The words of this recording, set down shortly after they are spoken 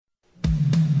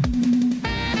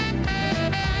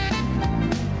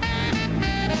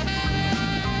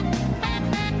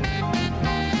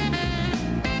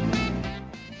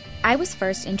I was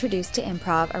first introduced to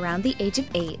improv around the age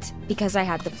of 8 because I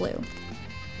had the flu.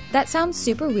 That sounds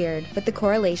super weird, but the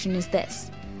correlation is this.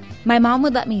 My mom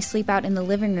would let me sleep out in the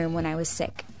living room when I was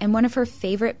sick, and one of her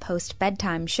favorite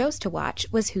post-bedtime shows to watch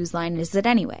was Whose Line Is It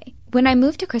Anyway? When I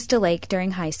moved to Crystal Lake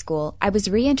during high school, I was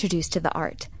reintroduced to the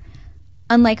art.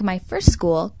 Unlike my first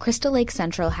school, Crystal Lake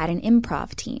Central had an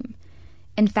improv team.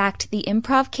 In fact, the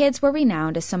improv kids were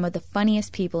renowned as some of the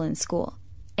funniest people in school.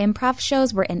 Improv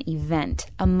shows were an event,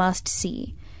 a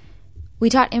must-see. We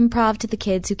taught improv to the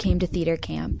kids who came to theater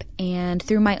camp, and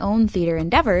through my own theater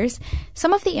endeavors,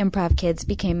 some of the improv kids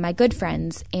became my good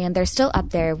friends, and they're still up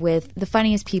there with the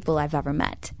funniest people I've ever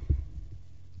met.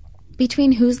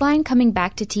 Between Whose Line coming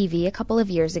back to TV a couple of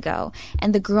years ago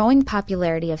and the growing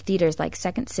popularity of theaters like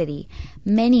Second City,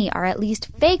 many are at least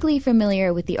vaguely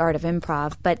familiar with the art of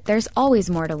improv, but there's always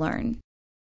more to learn.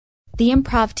 The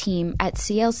improv team at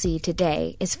CLC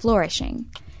today is flourishing.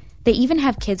 They even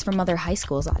have kids from other high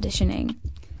schools auditioning.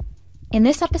 In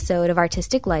this episode of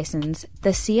Artistic License,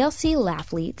 the CLC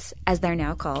Laughletes, as they're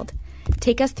now called,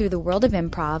 take us through the world of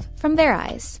improv from their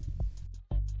eyes.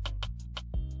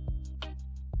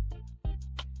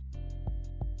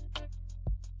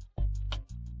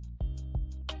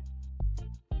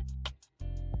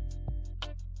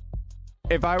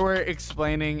 If I were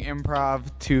explaining improv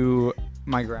to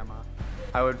my grandma,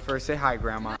 I would first say, hi,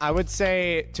 Grandma. I would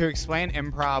say to explain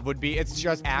improv would be it's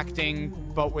just acting,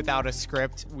 but without a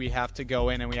script. We have to go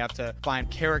in and we have to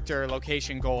find character,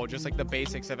 location, goal, just like the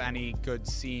basics of any good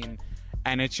scene.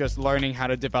 And it's just learning how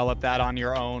to develop that on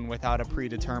your own without a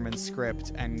predetermined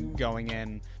script and going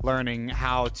in, learning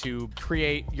how to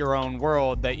create your own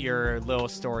world that your little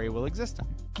story will exist in.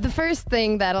 The first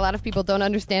thing that a lot of people don't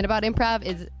understand about improv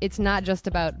is it's not just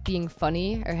about being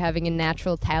funny or having a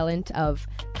natural talent of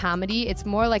comedy. It's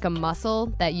more like a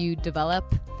muscle that you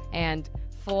develop and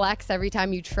flex every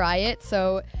time you try it.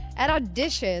 So at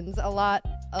auditions, a lot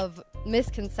of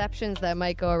misconceptions that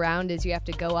might go around is you have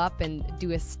to go up and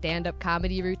do a stand-up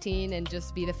comedy routine and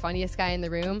just be the funniest guy in the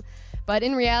room. But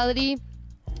in reality,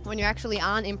 when you're actually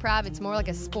on improv, it's more like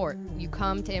a sport. You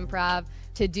come to improv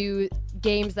to do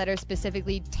games that are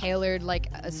specifically tailored, like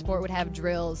a sport would have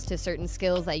drills to certain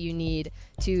skills that you need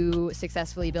to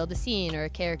successfully build a scene or a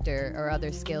character or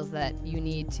other skills that you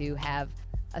need to have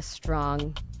a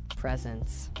strong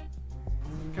presence.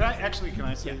 Can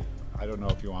I say, I don't know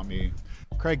if you want me.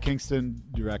 Craig Kingston,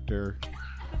 director.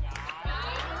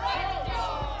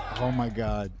 Oh my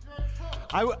God.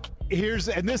 I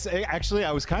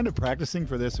was kind of practicing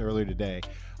for this earlier today.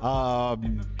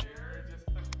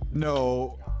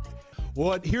 No.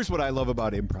 Here's what I love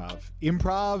about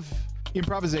improv.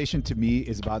 Improvisation to me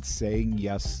is about saying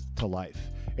yes to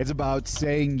life. It's about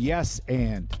saying yes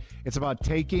and. It's about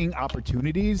taking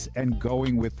opportunities and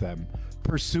going with them,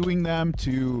 pursuing them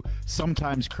to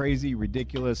sometimes crazy,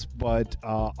 ridiculous, but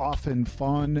often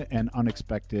fun and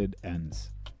unexpected ends.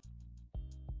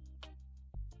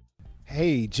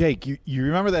 Hey, Jake, you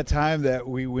remember that time that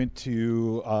we went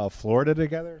to Florida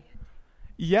together?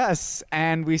 Yes,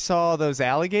 and we saw those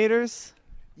alligators.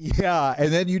 Yeah,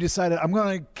 and then you decided, I'm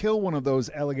going to kill one of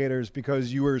those alligators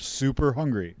because you were super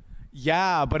hungry.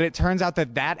 Yeah, but it turns out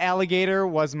that alligator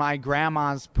was my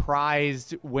grandma's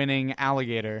prized winning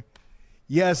alligator.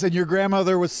 Yes, and your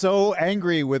grandmother was so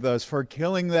angry with us for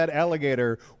killing that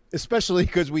alligator, especially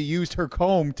because we used her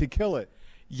comb to kill it.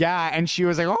 Yeah, and she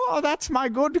was like, oh, that's my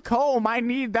good comb. I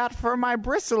need that for my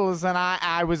bristles. And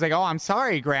I was like, oh, I'm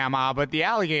sorry, Grandma, but the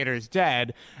alligator's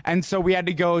dead. And so we had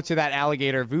to go to that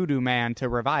alligator voodoo man to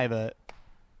revive it.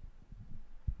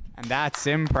 And that's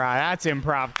improv. That's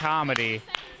improv comedy.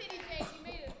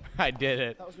 I did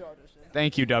it. That was your audition.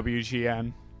 Thank you,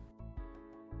 WGN.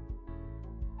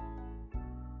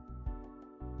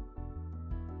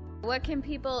 What can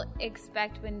people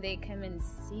expect when they come and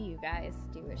see you guys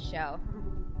do a show?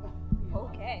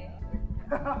 Okay.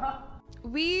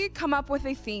 We come up with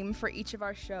a theme for each of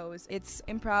our shows. It's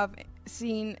improv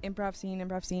scene,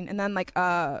 and then like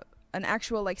an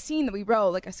actual like scene that we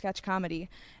wrote, like a sketch comedy.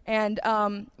 And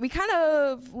we kind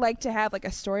of like to have like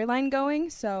a storyline going.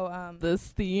 So this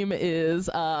theme is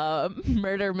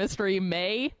murder mystery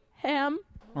mayhem.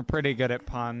 We're pretty good at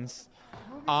puns.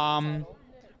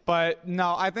 But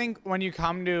no, I think when you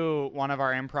come to one of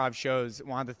our improv shows,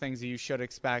 one of the things that you should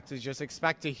expect is just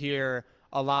expect to hear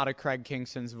a lot of Craig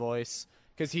Kingston's voice,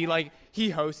 because he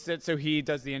hosts it, so he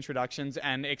does the introductions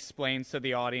and explains to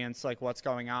the audience like what's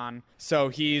going on. So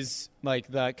he's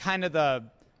like the kind of the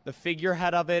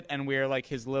figurehead of it, and we're like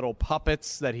his little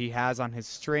puppets that he has on his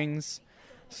strings.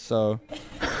 So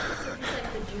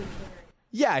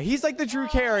yeah, he's like the Drew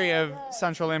Carey of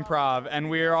Central Improv, and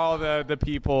we're all the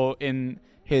people in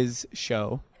his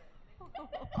show.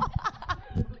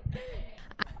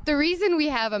 The reason we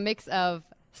have a mix of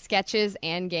sketches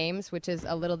and games, which is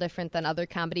a little different than other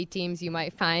comedy teams you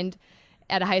might find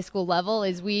at a high school level,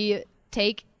 is we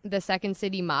take the Second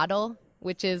City model,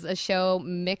 which is a show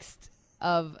mixed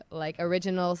of like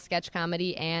original sketch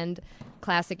comedy and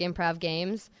classic improv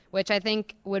games, which I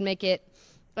think would make it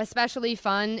especially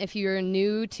fun if you're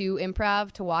new to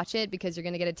improv to watch it, because you're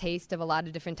going to get a taste of a lot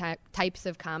of different types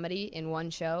of comedy in one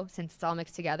show, since it's all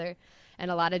mixed together,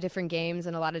 and a lot of different games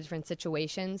and a lot of different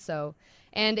situations. So,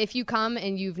 and if you come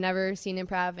and you've never seen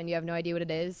improv and you have no idea what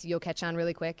it is, you'll catch on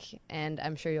really quick, and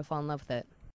I'm sure you'll fall in love with it.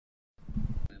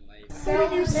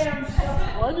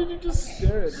 Why did you just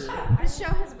stare at me? This show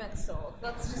has been sold.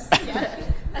 Let's just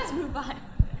let's move on.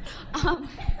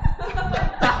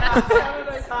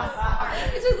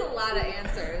 It's just a lot of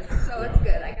answers, so it's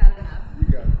good. I got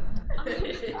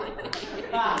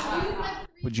enough.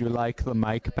 Would you like the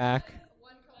mic back?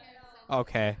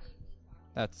 Okay.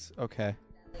 That's okay.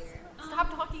 Stop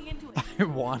talking into it. I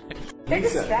want it.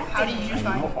 How do you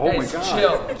find? Oh my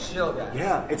god. Chill, guys.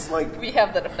 Yeah, it's like We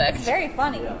have that effect. It's very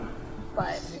funny,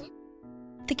 but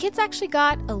The kids actually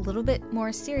got a little bit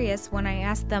more serious when I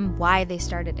asked them why they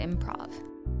started improv.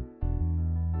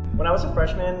 When I was a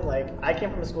freshman, I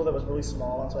came from a school that was really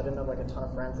small, and so I didn't have a ton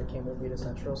of friends that came with me to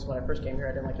Central. So when I first came here,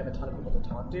 I didn't have a ton of people to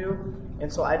talk to,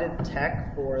 and so I did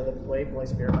tech for the play Boy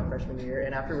Spirit my freshman year.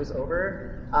 And after it was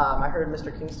over, I heard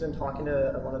Mr. Kingston talking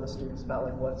to one of the students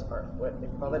about what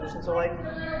improv auditions are like,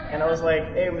 and I was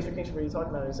like, "Hey, Mr. Kingston, what are you talking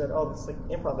about?" And he said, "Oh, it's like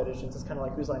improv auditions. It's kind of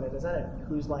like Whose Line Is It?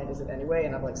 Whose Line Is It Anyway?"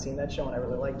 And I've seen that show and I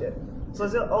really liked it. So I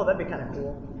said, "Oh, that'd be kind of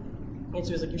cool." And so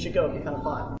he was like, "You should go, it'd be kind of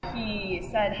fun." He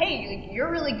said, "Hey,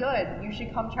 you're really good. You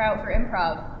should come try out for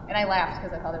improv." And I laughed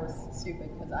because I thought it was stupid,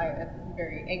 because I'm a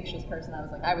very anxious person. I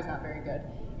was like, I was not very good.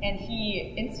 And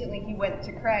he went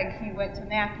to Craig, he went to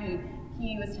Mackie,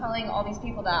 he was telling all these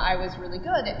people that I was really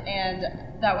good,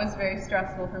 and that was very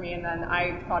stressful for me. And then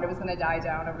I thought it was going to die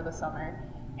down over the summer.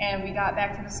 And we got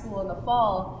back to the school in the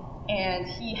fall, and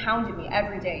he hounded me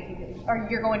every day. He'd be like,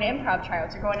 "You're going to improv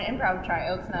tryouts, you're going to improv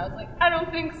tryouts." And I was like, "I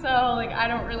don't think so, I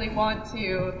don't really want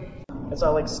to." And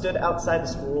so I stood outside the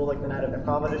school the night of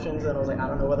improv auditions, and I was like, I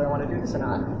don't know whether I want to do this or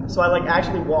not. So I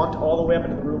actually walked all the way up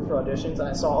into the room for auditions, and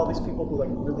I saw all these people who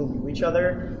really knew each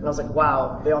other, and I was like,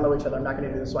 wow, they all know each other, I'm not going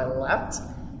to do this. So I left.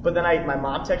 But then my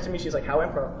mom texted me, she's like, how are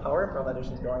improv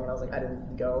auditions going? And I was like, I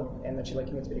didn't go. And then she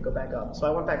convinced me to go back up. So I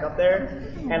went back up there,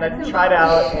 and I tried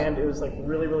out, and it was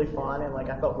really, really fun, and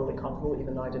I felt really comfortable,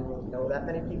 even though I didn't really know that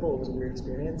many people. It was a weird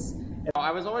experience.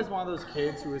 I was always one of those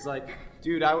kids who was like,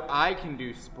 dude, I can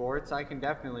do sports. I can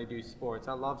definitely do sports.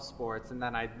 I love sports. And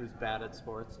then I was bad at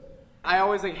sports. I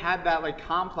always had that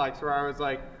complex where I was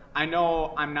like, I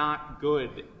know I'm not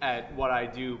good at what I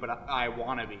do, but I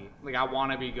want to be. I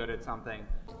want to be good at something.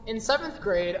 In 7th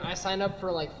grade, I signed up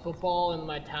for football in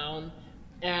my town,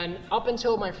 and up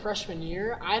until my freshman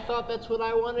year, I thought that's what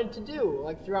I wanted to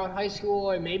do, throughout high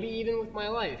school, or maybe even with my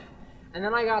life. And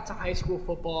then I got to high school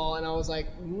football, and I was like,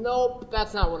 nope,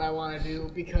 that's not what I want to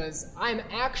do, because I'm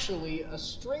actually a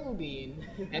string bean,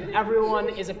 and everyone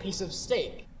is a piece of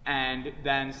steak. And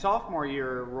then sophomore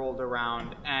year rolled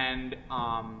around, and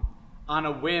on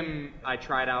a whim, I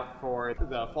tried out for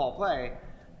the fall play,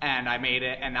 and I made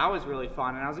it, and that was really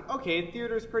fun. And I was like, okay,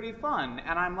 theater's pretty fun,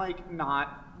 and I'm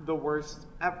not the worst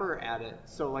ever at it,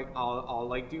 so I'll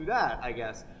do that, I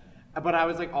guess. But I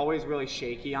was always really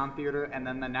shaky on theater, and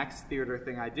then the next theater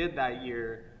thing I did that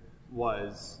year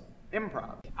was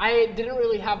improv. I didn't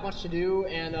really have much to do,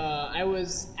 and I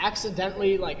was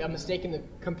accidentally, a mistake in the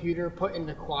computer, put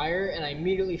into choir, and I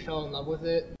immediately fell in love with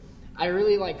it. I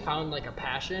really found a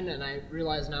passion, and I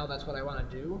realize now that's what I want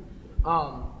to do.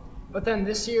 But then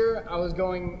this year, I was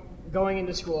going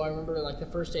into school. I remember the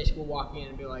first day of school, walking in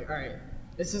and be like, all right,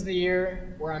 this is the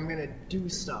year where I'm gonna do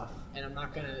stuff, and I'm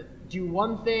not gonna do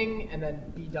one thing and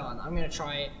then be done. I'm gonna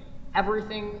try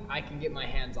everything I can get my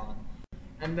hands on.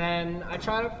 And then I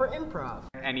tried it for improv.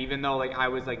 And even though I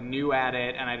was new at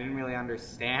it and I didn't really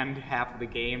understand half of the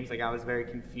games, I was very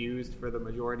confused for the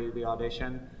majority of the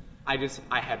audition, I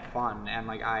had fun, and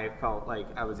I felt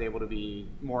I was able to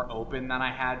be more open than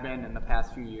I had been in the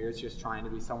past few years, just trying to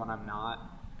be someone I'm not.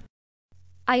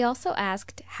 I also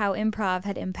asked how improv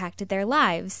had impacted their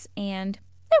lives, and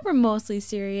they were mostly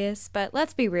serious, but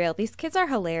let's be real, these kids are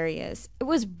hilarious. It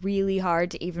was really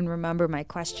hard to even remember my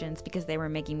questions because they were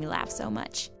making me laugh so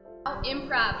much. How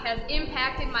improv has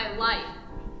impacted my life.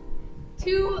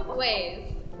 2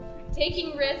 ways.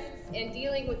 Taking risks and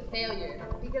dealing with failure.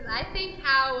 Because I think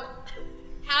how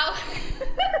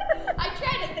I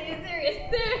try to say serious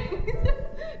things.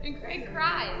 And Craig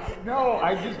cries. No,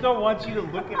 I just don't want you to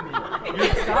look at me.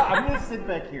 I'm going to sit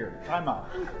back here. Time out.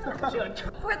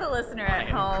 For the listener at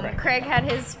home, Craig had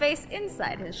his face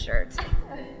inside his shirt.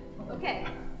 Okay,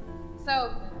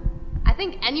 so I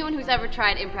think anyone who's ever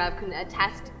tried improv can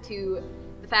attest to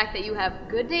the fact that you have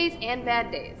good days and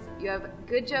bad days. You have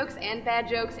good jokes and bad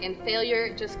jokes, and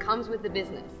failure just comes with the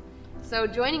business. So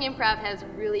joining improv has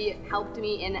really helped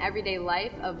me in everyday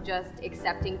life of just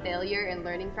accepting failure and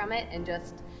learning from it, and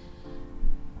just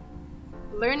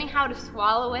learning how to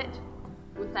swallow it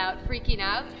without freaking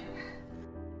out.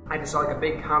 I just saw like a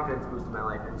big confidence boost in my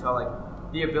life, and so like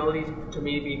the ability to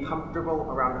me to be comfortable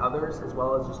around others, as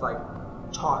well as just like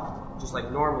talk just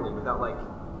like normally without like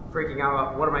freaking out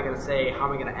about what am I going to say, how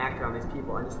am I going to act around these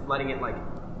people, and just letting it like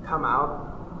come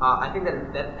out. I think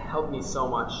that helped me so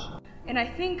much. And I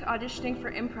think auditioning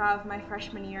for improv my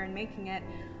freshman year and making it,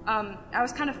 I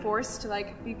was kind of forced to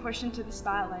like be pushed into the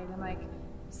spotlight and like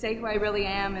say who I really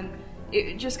am, and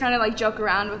it just kind of like joke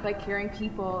around with like hearing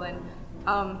people, and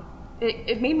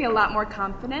it made me a lot more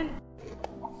confident.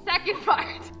 Second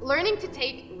part. Learning to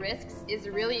take risks is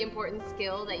a really important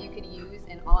skill that you could use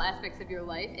in all aspects of your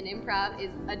life, and improv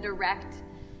is a direct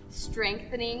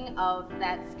strengthening of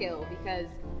that skill, because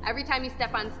every time you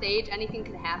step on stage, anything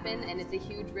could happen, and it's a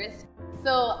huge risk.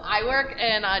 So I work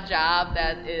in a job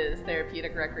that is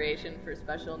therapeutic recreation for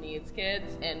special needs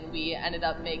kids, and we ended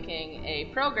up making a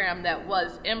program that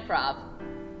was improv,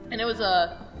 and it was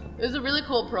a really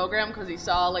cool program because we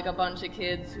saw like a bunch of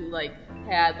kids who like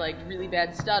had like really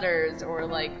bad stutters or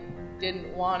like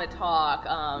didn't want to talk,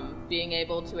 being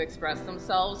able to express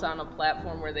themselves on a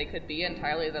platform where they could be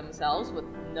entirely themselves with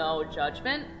no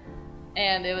judgment.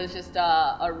 And it was just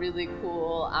a really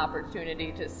cool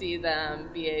opportunity to see them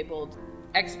be able to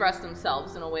express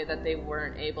themselves in a way that they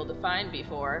weren't able to find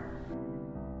before.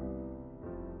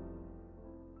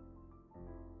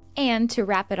 And to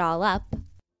wrap it all up,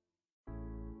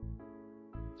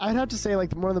 I'd have to say,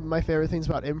 like, one of my favorite things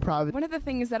about improv. One of the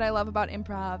things that I love about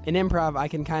improv. In improv, I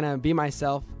can kind of be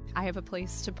myself. I have a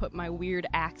place to put my weird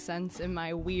accents and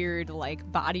my weird,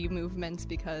 like, body movements,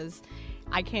 because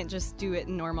I can't just do it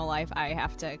in normal life. I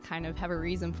have to kind of have a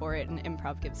reason for it, and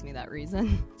improv gives me that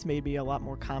reason. It's made me a lot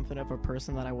more confident of a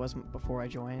person than I was before I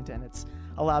joined, and it's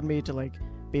allowed me to, like,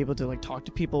 be able to, like, talk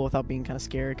to people without being kind of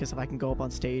scared, because if I can go up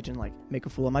on stage and, like, make a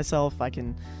fool of myself, I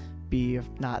can be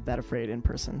not that afraid in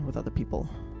person with other people.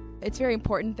 It's very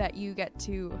important that you get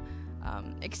to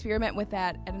experiment with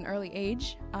that at an early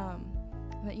age,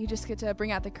 that you just get to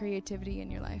bring out the creativity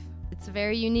in your life. It's a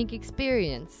very unique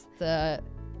experience. It's a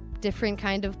different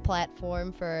kind of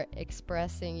platform for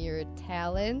expressing your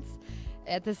talents.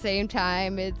 At the same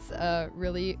time, it's a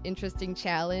really interesting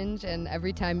challenge, and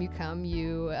every time you come,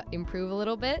 you improve a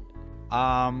little bit.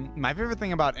 My favorite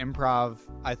thing about improv,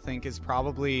 I think, is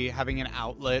probably having an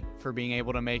outlet for being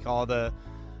able to make all the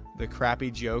crappy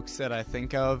jokes that I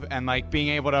think of, and like being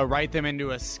able to write them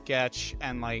into a sketch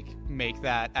and like make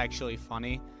that actually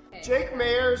funny. Jake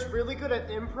Mayer is really good at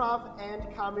improv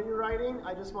and comedy writing.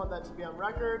 I just want that to be on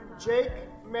record. Jake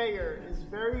Mayer is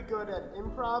very good at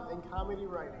improv and comedy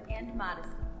writing. And modesty.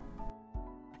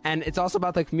 And it's also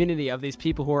about the community of these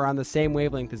people who are on the same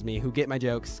wavelength as me, who get my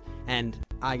jokes, and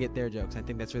I get their jokes. I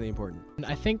think that's really important.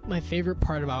 I think my favorite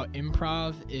part about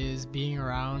improv is being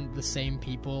around the same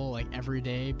people like every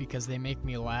day, because they make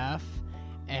me laugh,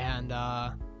 and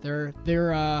they're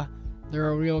a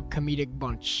real comedic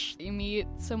bunch. You meet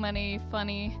so many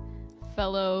funny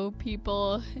fellow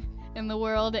people in the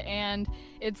world, and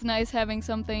it's nice having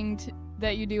something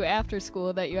that you do after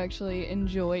school that you actually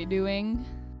enjoy doing.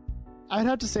 I'd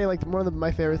have to say, like, one of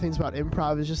my favorite things about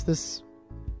improv is just this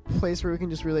place where we can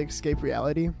just really escape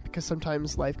reality, because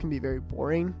sometimes life can be very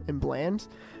boring and bland,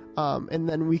 and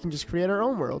then we can just create our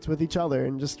own worlds with each other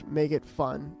and just make it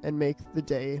fun and make the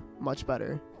day much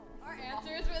better. Our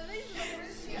answers were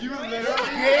these. You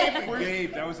literally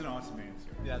Gabe, that was an awesome answer.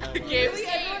 Yeah, that was. Gabe,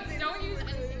 don't use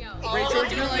anything else. Rachel,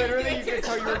 you literally, you could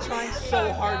tell you were trying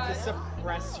so hard to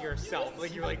suppress yourself.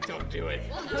 Like, you're like, don't do it.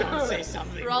 Don't say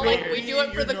something We're all weird. like, we do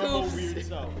it for the goofs.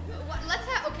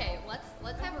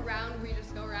 Let's have a round where you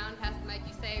just go around, pass the mic,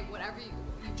 you say whatever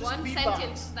one beatbox.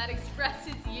 sentence that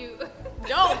expresses you.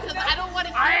 No, because I don't want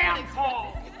to hear it.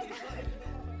 Paul.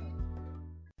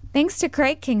 thanks to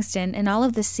Craig Kingston and all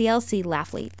of the CLC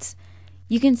Laughletes.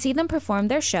 You can see them perform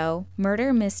their show,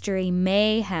 Murder Mystery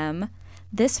Mayhem,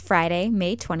 this Friday,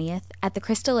 May 20th, at the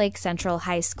Crystal Lake Central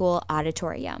High School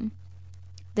Auditorium.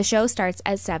 The show starts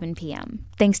at 7 p.m.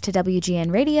 Thanks to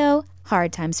WGN Radio,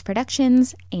 Hard Times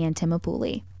Productions, and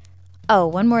Timapuli. Oh,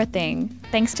 one more thing.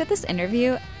 Thanks to this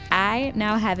interview, I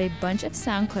now have a bunch of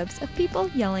sound clips of people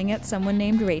yelling at someone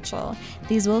named Rachel.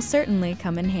 These will certainly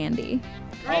come in handy.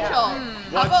 Rachel,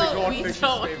 how about we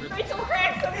don't? Rachel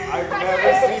cracks. I've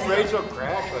never seen Rachel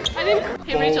crack like that.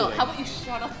 Hey Rachel, how about you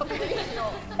shut up?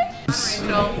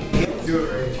 Rachel. Do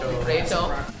it, Rachel.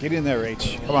 Rachel. Get in there,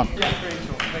 Rach. Come on. Yes,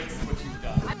 Rachel. Thanks for what you've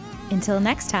done. Until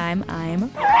next time,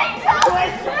 I'm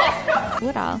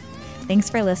Woodall. Thanks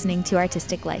for listening to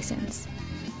Artistic License.